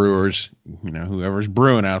on, brewers. Whoever's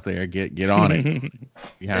brewing out there, get on it.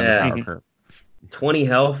 Behind the power curve. 20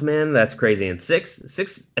 health, man. That's crazy. And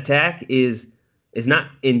 6 attack is not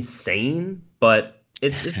insane, but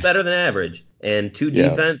it's better than average. And 2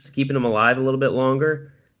 defense, keeping him alive a little bit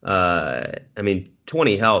longer.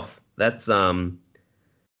 20 health. That's like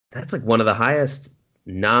one of the highest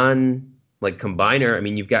combiner. I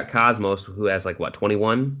mean, you've got Cosmos, who has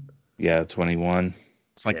 21? Yeah, 21.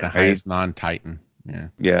 It's like the highest non-Titan. Yeah.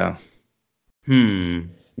 Yeah.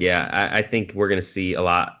 Yeah, I think we're going to see a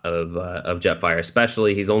lot of Jetfire,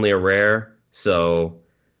 especially he's only a rare, so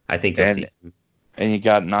I think you'll see him. And you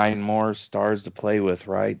got 9 more stars to play with,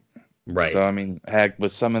 right? Right. So, I mean, heck,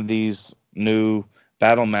 with some of these new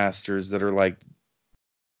Battle Masters that are like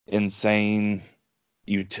insane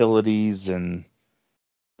utilities and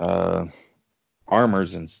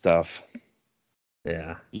armors and stuff.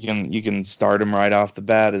 Yeah. You can start them right off the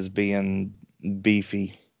bat as being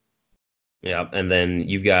beefy. Yeah, and then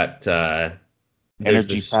you've got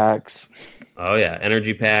energy packs. Oh yeah,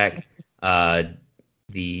 energy pack.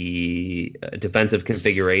 The defensive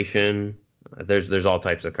configuration. There's all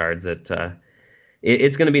types of cards that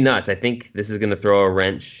it's going to be nuts. I think this is going to throw a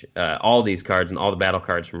wrench. All these cards and all the battle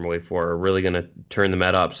cards from Wave 4 are really going to turn the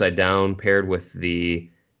meta upside down. Paired with the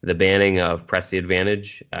banning of Press the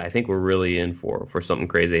Advantage, I think we're really in for something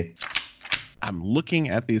crazy. I'm looking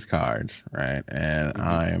at these cards, right,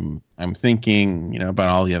 and I'm thinking, about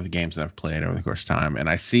all the other games that I've played over the course of time, and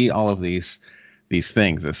I see all of these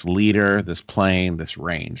things, this leader, this plane, this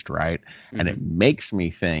ranged, right, and it makes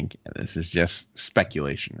me think, and this is just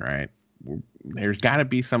speculation, right, there's got to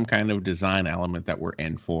be some kind of design element that we're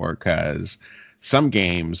in for, because some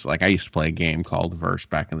games, like I used to play a game called Verse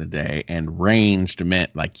back in the day, and ranged meant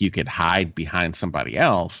you could hide behind somebody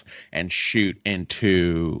else and shoot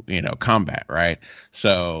into, combat, right?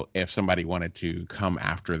 So if somebody wanted to come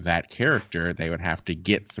after that character, they would have to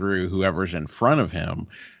get through whoever's in front of him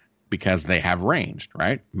because they have ranged,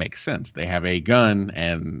 right? Makes sense. They have a gun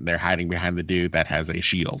and they're hiding behind the dude that has a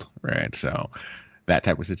shield, right? So that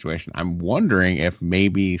type of situation. I'm wondering if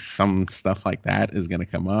maybe some stuff like that is going to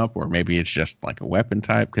come up, or maybe it's just like a weapon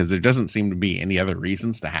type, because there doesn't seem to be any other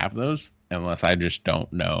reasons to have those unless I just don't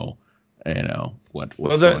know, what's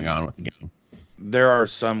going on with the game. There are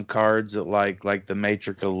some cards that like the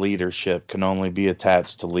Matrix of Leadership can only be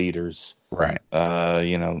attached to leaders. Right.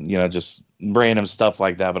 Just random stuff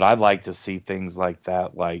like that. But I'd like to see things like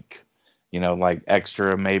that, like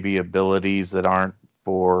extra maybe abilities that aren't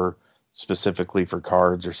specifically for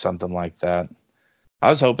cards or something like that. I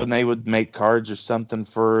was hoping they would make cards or something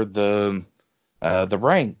for the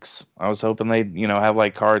ranks. I was hoping they'd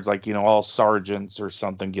have cards all sergeants or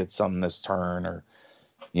something get something this turn, or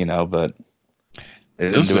but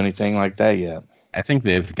they didn't do anything like that yet. I think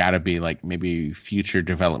they've got to be maybe future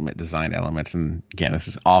development design elements. And again, this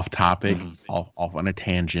is off topic, off on a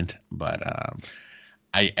tangent, but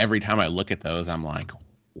every time I look at those, I'm like,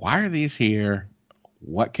 why are these here?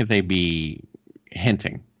 What could they be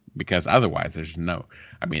hinting? Because otherwise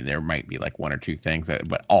there might be 1 or 2 things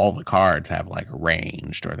but all the cards have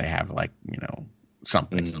ranged, or they have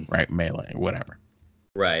something, right? Melee, whatever.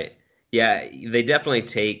 Right. Yeah, they definitely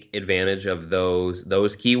take advantage of those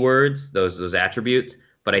keywords, those attributes.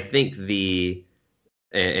 But I think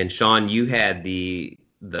and Sean, you had the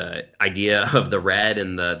idea of the red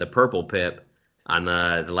and the purple pip on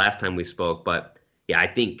the last time we spoke. But yeah, I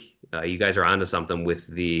think you guys are onto something with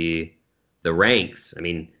the ranks. I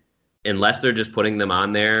mean, unless they're just putting them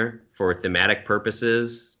on there for thematic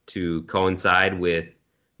purposes to coincide with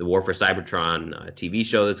the War for Cybertron TV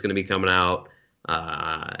show that's going to be coming out,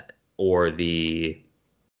 or the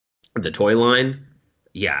toy line.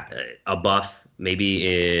 Yeah, a buff maybe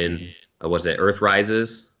in was it Earth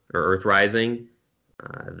Rises or Earth Rising,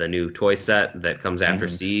 the new toy set that comes after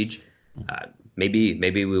Mhm. Siege.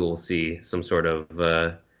 Maybe we will see some sort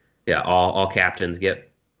of all captains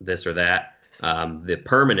get this or that. The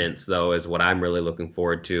permanence though is what I'm really looking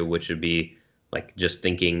forward to, which would be like just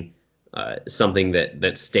thinking something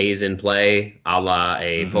that stays in play, a la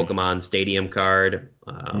a Mhm. Pokemon Stadium card.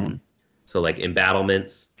 So like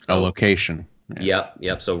embattlements. A So, location. Yeah.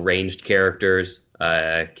 Yep. So ranged characters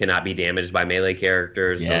cannot be damaged by melee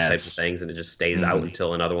characters, those types of Yes. things, and it just stays out Mhm.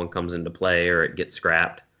 until another one comes into play or it gets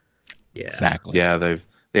scrapped. Yeah. Exactly. Yeah,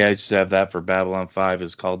 they used to have that for Babylon 5.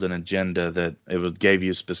 Is called an agenda, that it would gave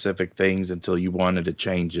you specific things until you wanted to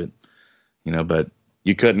change it. But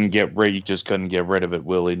you just couldn't get rid of it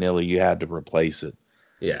willy-nilly. You had to replace it.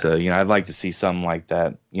 Yeah. So, I'd like to see something like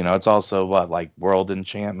that. It's also like world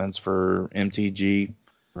enchantments for MTG.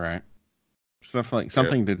 Right. Stuff like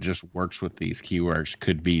something that just works with these keywords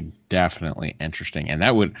could be definitely interesting. And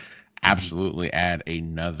that would absolutely add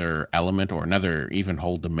another element or another even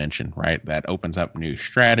whole dimension, right? That opens up new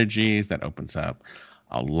strategies, that opens up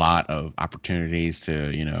a lot of opportunities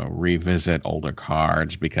to, revisit older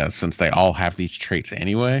cards, because since they all have these traits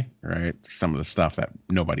anyway, right? Some of the stuff that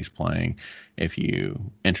nobody's playing, if you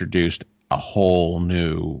introduced a whole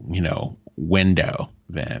new, window,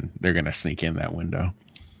 then they're going to sneak in that window.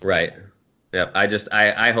 Right. Yep.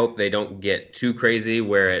 I hope they don't get too crazy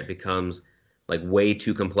where it becomes like way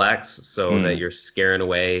too complex, so that you're scaring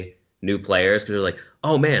away new players, because they're like,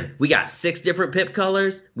 oh man, we got 6 different pip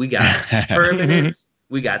colors, we got permanents,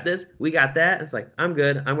 we got this, we got that. It's like, I'm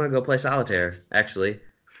good. I'm gonna go play solitaire. Actually,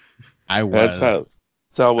 That's how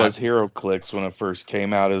it was. Hero Clicks when it first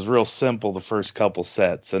came out, it was real simple the first couple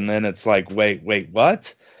sets, and then it's like, wait,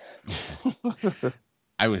 what?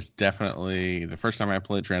 I was definitely, the first time I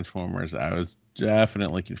played Transformers, I was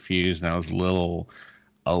definitely confused, and I was a little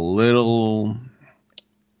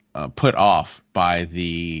put off by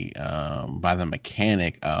the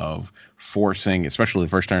mechanic of forcing, especially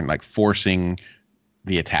the first turn, like forcing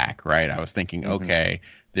the attack. Right? I was thinking, okay,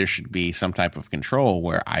 there should be some type of control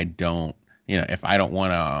where I don't, if I don't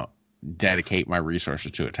want to dedicate my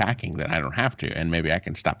resources to attacking, then I don't have to, and maybe I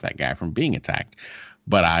can stop that guy from being attacked.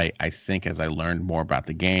 But I think as I learned more about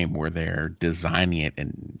the game, where they're designing it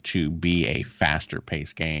and to be a faster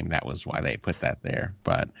paced game, that was why they put that there.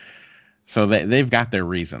 But so they've got their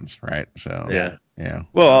reasons, right? So yeah.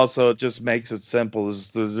 Well, also it just makes it simple.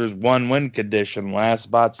 There's one win condition, last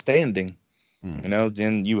spot standing.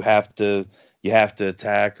 Then you have to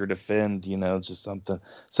attack or defend. Just something.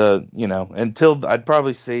 So I'd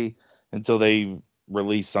probably see until they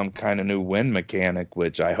release some kind of new win mechanic,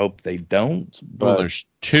 which I hope they don't. But well, there's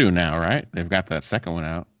 2 now, right? They've got that second one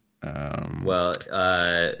out.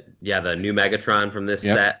 the new Megatron from this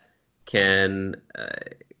set can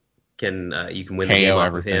you can win the game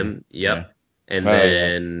off of him. Yep. Yeah. And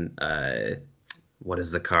then what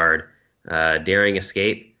is the card? Daring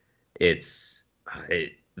Escape. It's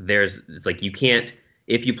like you can't,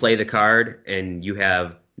 if you play the card and you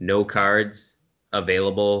have no cards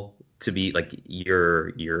available to be like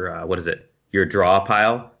your what is it? Your draw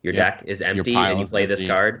pile, your deck is empty, and you play this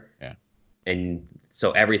card. Yeah. And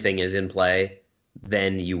so everything is in play,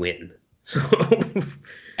 then you win. So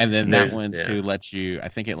and then that one too lets you, I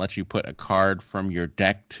think it lets you put a card from your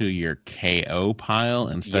deck to your KO pile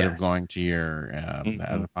instead of going to your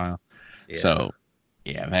other pile. Yeah. So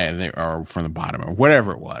they are from the bottom or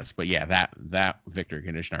whatever it was. But yeah, that victory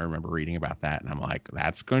condition, I remember reading about that, and I'm like,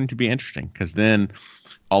 that's going to be interesting, because then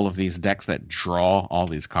all of these decks that draw all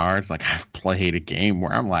these cards, like I've played a game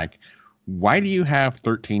where I'm like, why do you have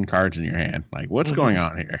 13 cards in your hand? Like, what's going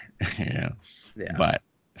on here? Yeah. But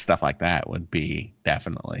stuff like that would be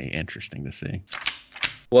definitely interesting to see.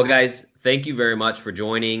 Well, guys, thank you very much for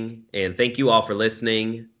joining, and thank you all for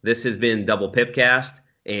listening. This has been Double Pipcast,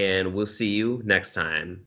 and we'll see you next time.